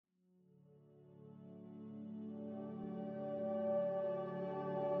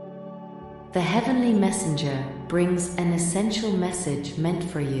The heavenly messenger brings an essential message meant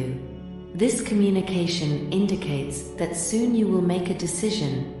for you. This communication indicates that soon you will make a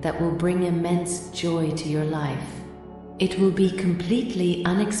decision that will bring immense joy to your life. It will be completely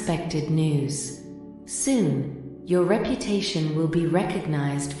unexpected news. Soon, your reputation will be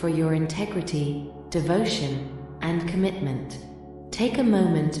recognized for your integrity, devotion, and commitment. Take a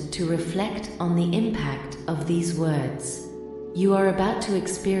moment to reflect on the impact of these words. You are about to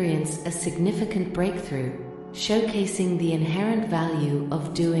experience a significant breakthrough, showcasing the inherent value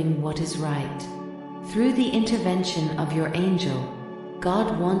of doing what is right. Through the intervention of your angel,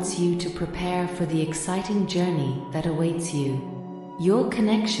 God wants you to prepare for the exciting journey that awaits you. Your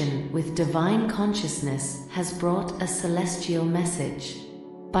connection with divine consciousness has brought a celestial message.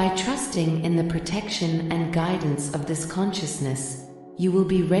 By trusting in the protection and guidance of this consciousness, you will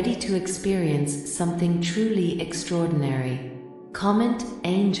be ready to experience something truly extraordinary. Comment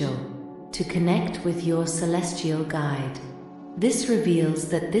angel to connect with your celestial guide. This reveals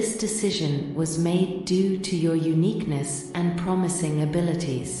that this decision was made due to your uniqueness and promising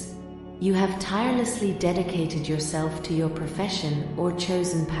abilities. You have tirelessly dedicated yourself to your profession or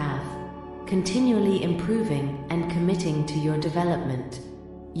chosen path, continually improving and committing to your development.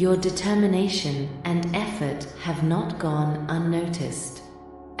 Your determination and effort have not gone unnoticed.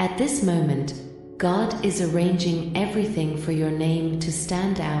 At this moment, God is arranging everything for your name to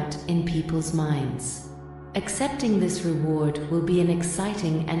stand out in people's minds. Accepting this reward will be an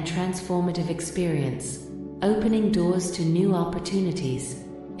exciting and transformative experience, opening doors to new opportunities,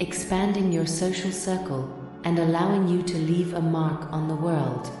 expanding your social circle, and allowing you to leave a mark on the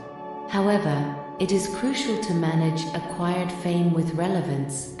world. However, it is crucial to manage acquired fame with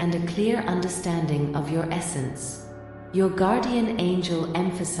relevance and a clear understanding of your essence. Your guardian angel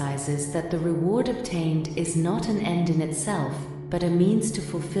emphasizes that the reward obtained is not an end in itself, but a means to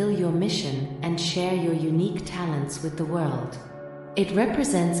fulfill your mission and share your unique talents with the world. It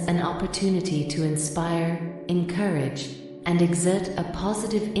represents an opportunity to inspire, encourage, and exert a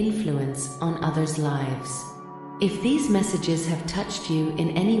positive influence on others' lives. If these messages have touched you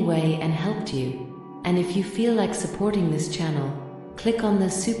in any way and helped you, and if you feel like supporting this channel, click on the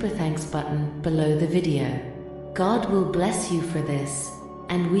Super Thanks button below the video. God will bless you for this,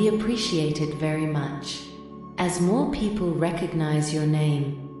 and we appreciate it very much. As more people recognize your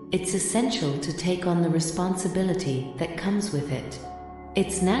name, it's essential to take on the responsibility that comes with it.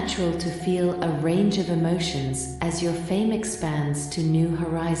 It's natural to feel a range of emotions as your fame expands to new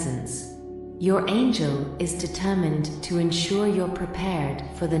horizons. Your angel is determined to ensure you're prepared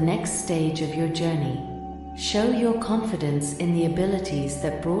for the next stage of your journey. Show your confidence in the abilities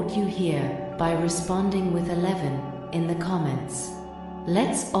that brought you here by responding with 11 in the comments.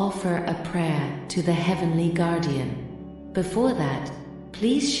 Let's offer a prayer to the Heavenly Guardian. Before that,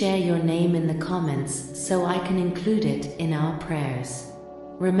 please share your name in the comments so I can include it in our prayers.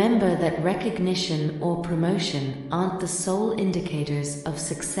 Remember that recognition or promotion aren't the sole indicators of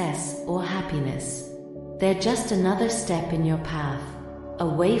success or happiness. They're just another step in your path, a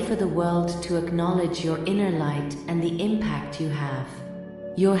way for the world to acknowledge your inner light and the impact you have.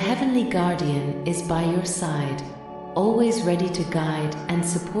 Your heavenly guardian is by your side, always ready to guide and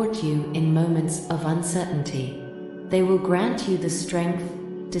support you in moments of uncertainty. They will grant you the strength,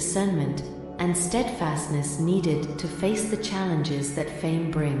 discernment, and steadfastness needed to face the challenges that fame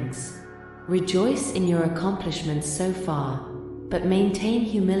brings. Rejoice in your accomplishments so far, but maintain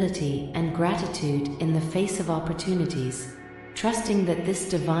humility and gratitude in the face of opportunities, trusting that this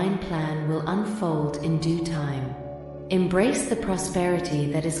divine plan will unfold in due time. Embrace the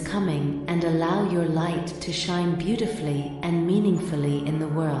prosperity that is coming and allow your light to shine beautifully and meaningfully in the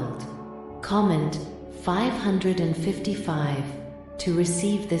world. Comment 555 to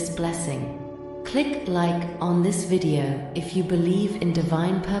receive this blessing. Click like on this video if you believe in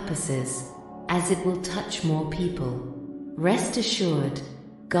divine purposes, as it will touch more people. Rest assured,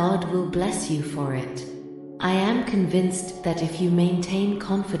 God will bless you for it. I am convinced that if you maintain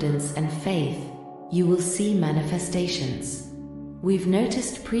confidence and faith, you will see manifestations. We've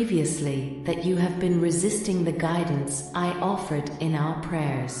noticed previously that you have been resisting the guidance I offered in our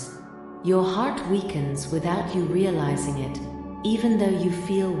prayers. Your heart weakens without you realizing it, even though you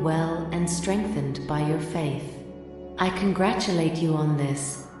feel well and strengthened by your faith. I congratulate you on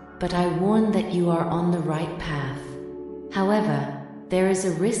this, but I warn that you are on the right path. However, there is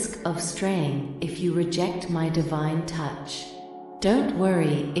a risk of straying if you reject my divine touch. Don't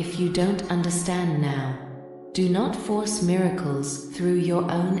worry if you don't understand now. Do not force miracles through your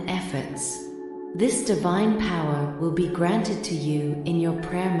own efforts. This divine power will be granted to you in your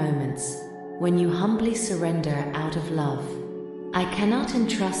prayer moments, when you humbly surrender out of love. I cannot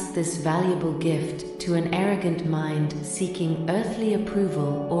entrust this valuable gift to an arrogant mind seeking earthly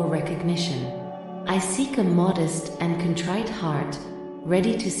approval or recognition. I seek a modest and contrite heart,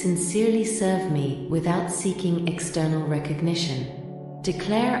 ready to sincerely serve me without seeking external recognition.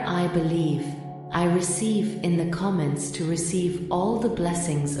 Declare I believe, I receive in the comments to receive all the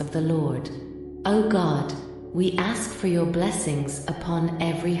blessings of the Lord. O God, we ask for your blessings upon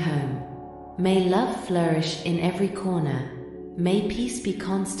every home. May love flourish in every corner, may peace be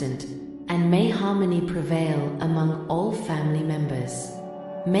constant, and may harmony prevail among all family members.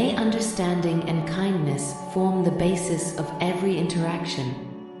 May understanding and kindness form the basis of every interaction,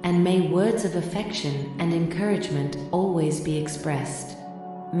 and may words of affection and encouragement always be expressed.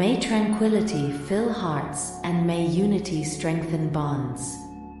 May tranquility fill hearts, and may unity strengthen bonds.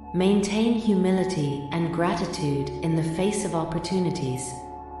 Maintain humility and gratitude in the face of opportunities,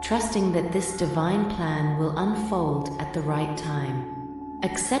 trusting that this divine plan will unfold at the right time.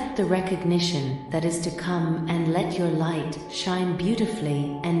 Accept the recognition that is to come and let your light shine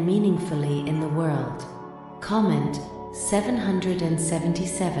beautifully and meaningfully in the world. Comment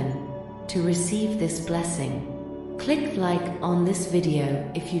 777 to receive this blessing. Click like on this video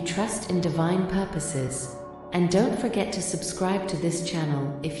if you trust in divine purposes, and don't forget to subscribe to this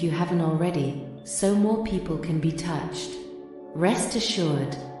channel if you haven't already, so more people can be touched. Rest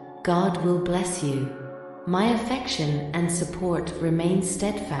assured, God will bless you. My affection and support remain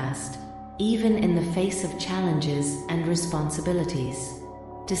steadfast, even in the face of challenges and responsibilities.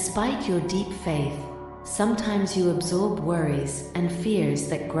 Despite your deep faith, sometimes you absorb worries and fears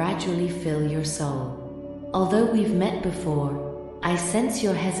that gradually fill your soul. Although we've met before, I sense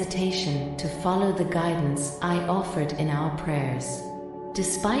your hesitation to follow the guidance I offered in our prayers.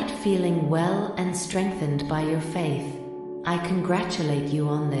 Despite feeling well and strengthened by your faith, I congratulate you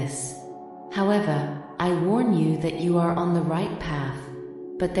on this. However, I warn you that you are on the right path,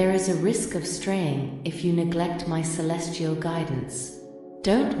 but there is a risk of straying if you neglect my celestial guidance.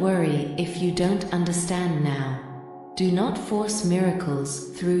 Don't worry if you don't understand now. Do not force miracles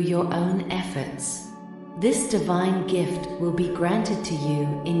through your own efforts. This divine gift will be granted to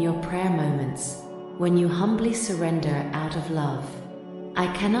you in your prayer moments, when you humbly surrender out of love. I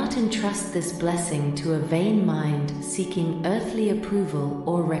cannot entrust this blessing to a vain mind seeking earthly approval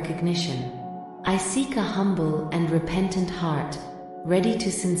or recognition. I seek a humble and repentant heart, ready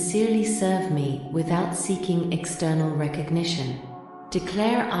to sincerely serve me without seeking external recognition.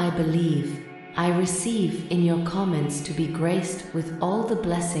 Declare I believe, I receive in your comments to be graced with all the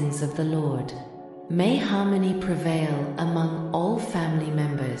blessings of the Lord. May harmony prevail among all family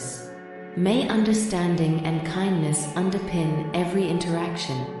members. May understanding and kindness underpin every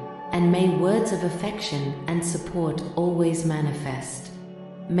interaction, and may words of affection and support always manifest.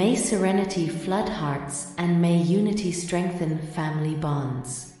 May serenity flood hearts, and may unity strengthen family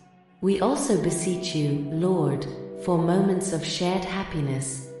bonds. We also beseech you, Lord, for moments of shared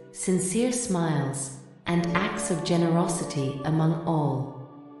happiness, sincere smiles, and acts of generosity among all.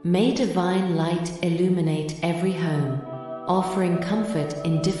 May divine light illuminate every home, offering comfort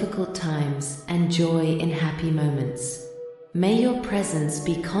in difficult times and joy in happy moments. May your presence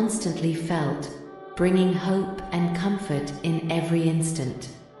be constantly felt, bringing hope and comfort in every instant.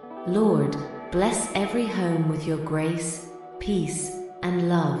 Lord, bless every home with your grace, peace, and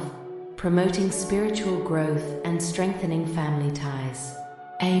love, promoting spiritual growth and strengthening family ties.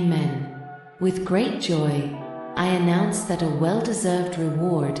 Amen. With great joy, I announce that a well-deserved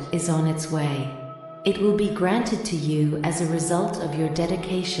reward is on its way. It will be granted to you as a result of your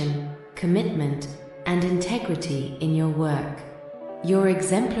dedication, commitment, and integrity in your work. Your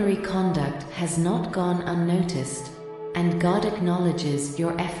exemplary conduct has not gone unnoticed, and God acknowledges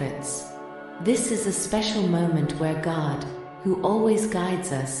your efforts. This is a special moment where God, who always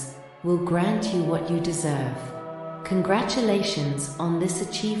guides us, will grant you what you deserve. Congratulations on this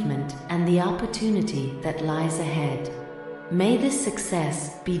achievement and the opportunity that lies ahead. May this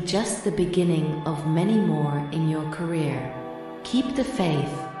success be just the beginning of many more in your career. Keep the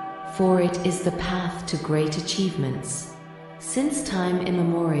faith, for it is the path to great achievements. Since time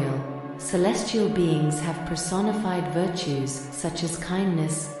immemorial, celestial beings have personified virtues such as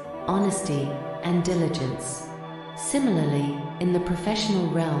kindness, honesty, and diligence. Similarly, in the professional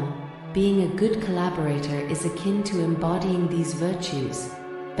realm, being a good collaborator is akin to embodying these virtues,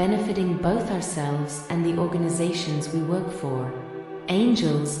 benefiting both ourselves and the organizations we work for.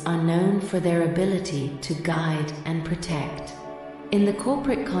 Angels are known for their ability to guide and protect. In the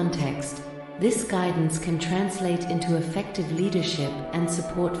corporate context, this guidance can translate into effective leadership and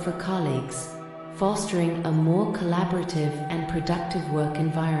support for colleagues, fostering a more collaborative and productive work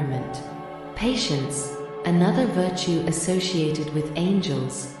environment. Patience, Another virtue associated with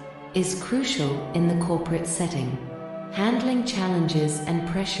angels is crucial in the corporate setting. Handling challenges and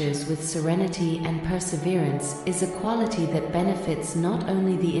pressures with serenity and perseverance is a quality that benefits not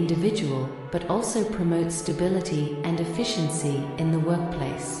only the individual but also promotes stability and efficiency in the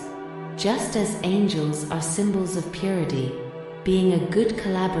workplace. Just as angels are symbols of purity, being a good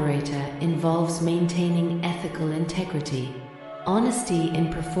collaborator involves maintaining ethical integrity. Honesty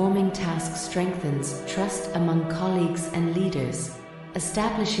in performing tasks strengthens trust among colleagues and leaders,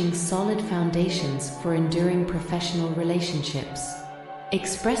 establishing solid foundations for enduring professional relationships.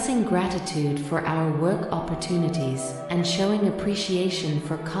 Expressing gratitude for our work opportunities and showing appreciation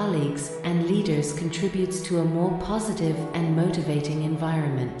for colleagues and leaders contributes to a more positive and motivating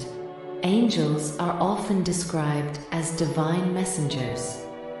environment. Angels are often described as divine messengers.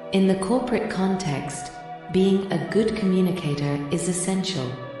 In the corporate context, being a good communicator is essential.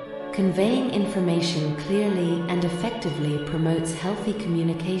 Conveying information clearly and effectively promotes healthy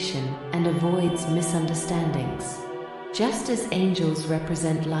communication and avoids misunderstandings. Just as angels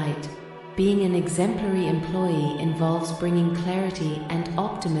represent light, being an exemplary employee involves bringing clarity and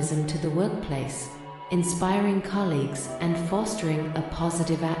optimism to the workplace, inspiring colleagues and fostering a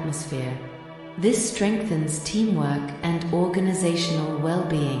positive atmosphere. This strengthens teamwork and organizational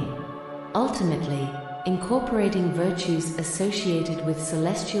well-being. Ultimately, incorporating virtues associated with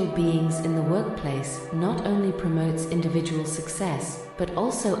celestial beings in the workplace not only promotes individual success, but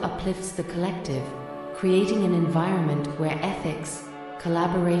also uplifts the collective, creating an environment where ethics,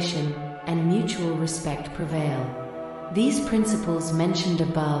 collaboration, and mutual respect prevail. These principles mentioned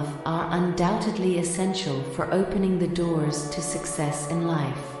above are undoubtedly essential for opening the doors to success in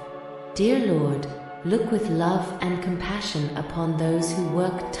life. Dear Lord, look with love and compassion upon those who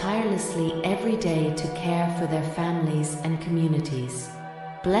work tirelessly every day to care for their families and communities.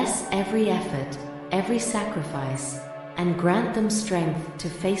 Bless every effort, every sacrifice, and grant them strength to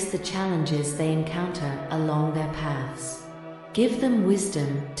face the challenges they encounter along their paths. Give them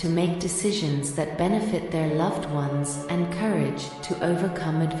wisdom to make decisions that benefit their loved ones and courage to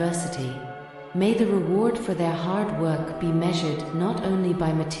overcome adversity. May the reward for their hard work be measured not only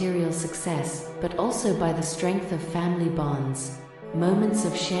by material success, but also by the strength of family bonds, moments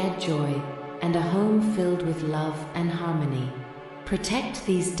of shared joy, and a home filled with love and harmony. Protect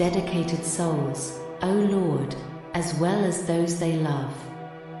these dedicated souls, O Lord, as well as those they love.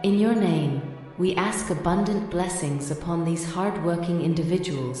 In your name, we ask abundant blessings upon these hard-working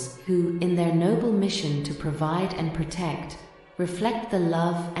individuals who, in their noble mission to provide and protect, reflect the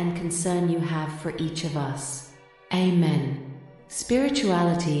love and concern you have for each of us. Amen.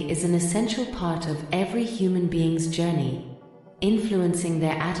 Spirituality is an essential part of every human being's journey, influencing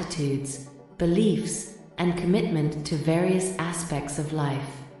their attitudes, beliefs, and commitment to various aspects of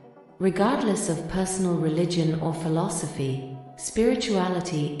life. Regardless of personal religion or philosophy,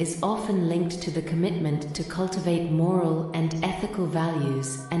 spirituality is often linked to the commitment to cultivate moral and ethical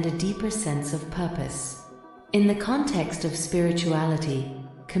values and a deeper sense of purpose. In the context of spirituality,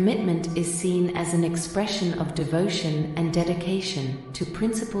 commitment is seen as an expression of devotion and dedication to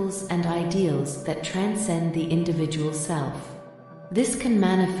principles and ideals that transcend the individual self. This can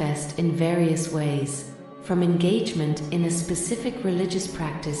manifest in various ways, from engagement in a specific religious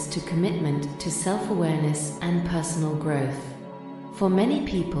practice to commitment to self-awareness and personal growth. For many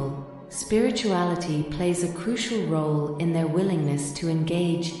people, spirituality plays a crucial role in their willingness to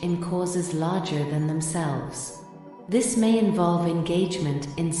engage in causes larger than themselves. This may involve engagement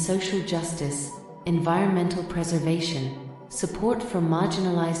in social justice, environmental preservation, support for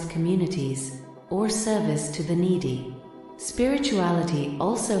marginalized communities, or service to the needy. Spirituality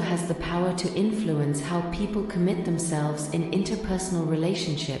also has the power to influence how people commit themselves in interpersonal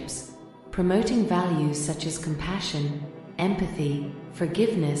relationships, promoting values such as compassion, empathy,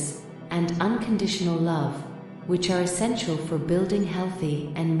 forgiveness, and unconditional love, which are essential for building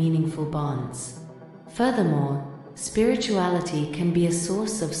healthy and meaningful bonds. Furthermore, spirituality can be a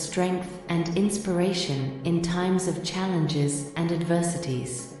source of strength and inspiration in times of challenges and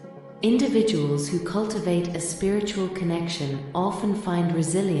adversities. Individuals who cultivate a spiritual connection often find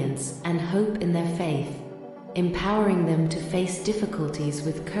resilience and hope in their faith, empowering them to face difficulties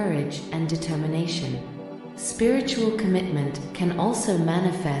with courage and determination. Spiritual commitment can also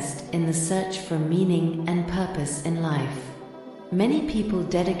manifest in the search for meaning and purpose in life. Many people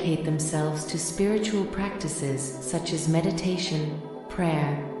dedicate themselves to spiritual practices such as meditation,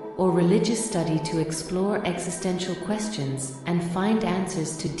 prayer, or religious study to explore existential questions and find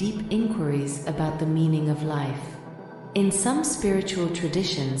answers to deep inquiries about the meaning of life. In some spiritual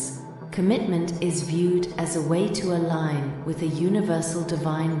traditions, commitment is viewed as a way to align with a universal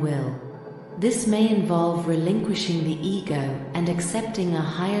divine will. This may involve relinquishing the ego and accepting a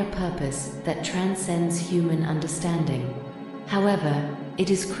higher purpose that transcends human understanding. However,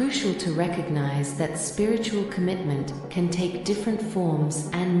 it is crucial to recognize that spiritual commitment can take different forms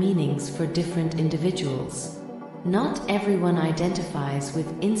and meanings for different individuals. Not everyone identifies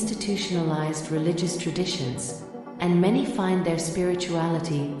with institutionalized religious traditions, and many find their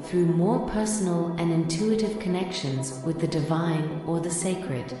spirituality through more personal and intuitive connections with the divine or the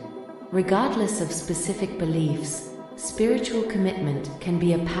sacred. Regardless of specific beliefs, spiritual commitment can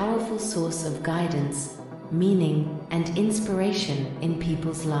be a powerful source of guidance, meaning, and inspiration in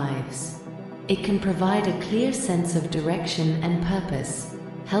people's lives. It can provide a clear sense of direction and purpose,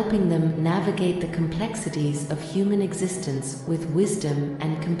 helping them navigate the complexities of human existence with wisdom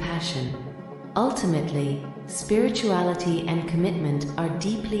and compassion. Ultimately, spirituality and commitment are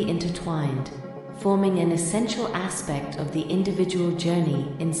deeply intertwined, forming an essential aspect of the individual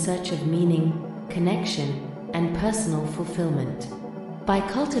journey in search of meaning, connection, and personal fulfillment. By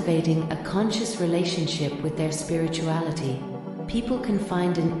cultivating a conscious relationship with their spirituality, people can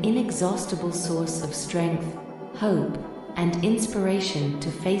find an inexhaustible source of strength, hope, and inspiration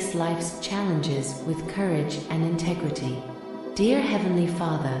to face life's challenges with courage and integrity. Dear Heavenly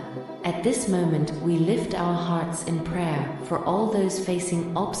Father, at this moment we lift our hearts in prayer for all those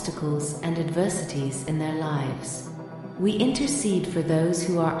facing obstacles and adversities in their lives. We intercede for those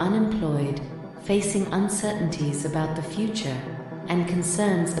who are unemployed, facing uncertainties about the future, and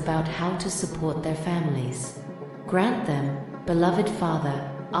concerns about how to support their families. Grant them, beloved Father,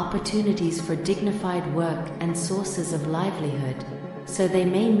 opportunities for dignified work and sources of livelihood, so they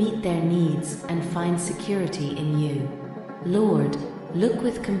may meet their needs and find security in you. Lord, look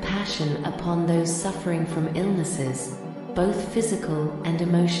with compassion upon those suffering from illnesses, both physical and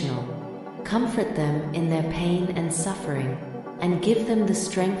emotional. Comfort them in their pain and suffering, and give them the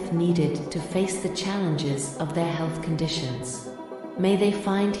strength needed to face the challenges of their health conditions. May they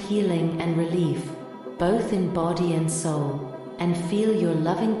find healing and relief, both in body and soul, and feel your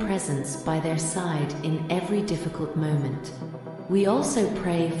loving presence by their side in every difficult moment. We also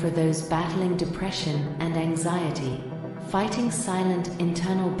pray for those battling depression and anxiety, fighting silent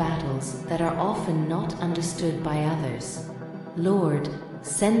internal battles that are often not understood by others. Lord,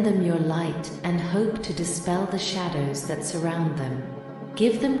 send them your light and hope to dispel the shadows that surround them.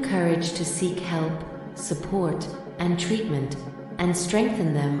 Give them courage to seek help, support, and treatment, and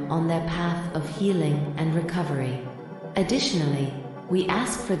strengthen them on their path of healing and recovery. Additionally, we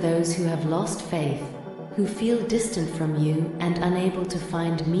ask for those who have lost faith, who feel distant from you and unable to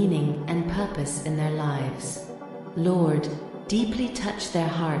find meaning and purpose in their lives. Lord, deeply touch their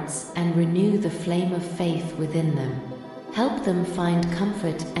hearts and renew the flame of faith within them. Help them find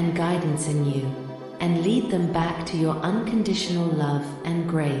comfort and guidance in you, and lead them back to your unconditional love and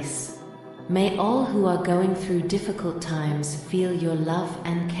grace. May all who are going through difficult times feel your love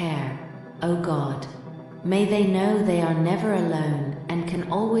and care, O God. May they know they are never alone and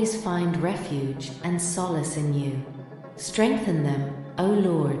can always find refuge and solace in you. Strengthen them, O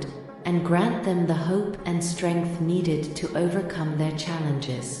Lord, and grant them the hope and strength needed to overcome their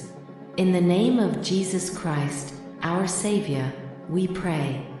challenges. In the name of Jesus Christ, our Savior, we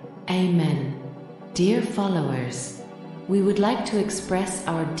pray. Amen. Dear followers, we would like to express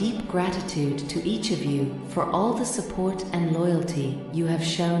our deep gratitude to each of you for all the support and loyalty you have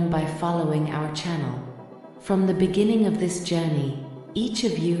shown by following our channel. From the beginning of this journey, each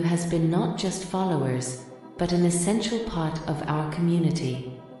of you has been not just followers, but an essential part of our community.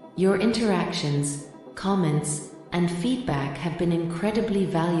 Your interactions, comments, and feedback have been incredibly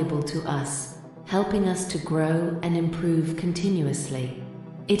valuable to us, helping us to grow and improve continuously.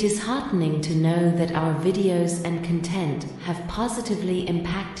 It is heartening to know that our videos and content have positively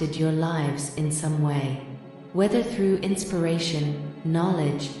impacted your lives in some way. Whether through inspiration,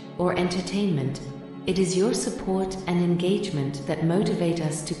 knowledge, or entertainment, it is your support and engagement that motivate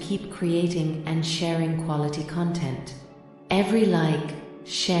us to keep creating and sharing quality content. Every like,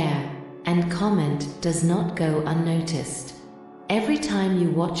 share, and comment does not go unnoticed. Every time you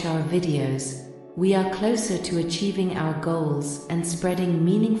watch our videos, we are closer to achieving our goals and spreading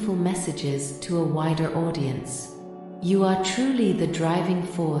meaningful messages to a wider audience. You are truly the driving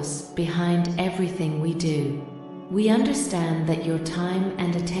force behind everything we do. We understand that your time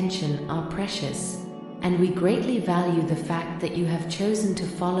and attention are precious, and we greatly value the fact that you have chosen to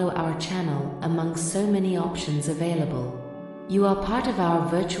follow our channel among so many options available. You are part of our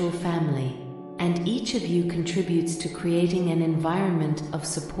virtual family, and each of you contributes to creating an environment of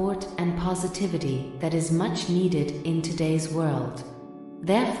support and positivity that is much needed in today's world.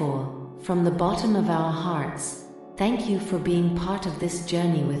 Therefore, from the bottom of our hearts, thank you for being part of this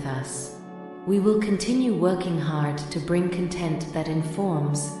journey with us. We will continue working hard to bring content that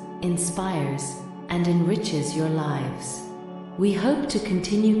informs, inspires, and enriches your lives. We hope to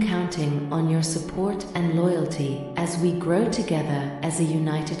continue counting on your support and loyalty as we grow together as a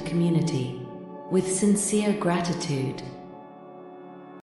united community. With sincere gratitude,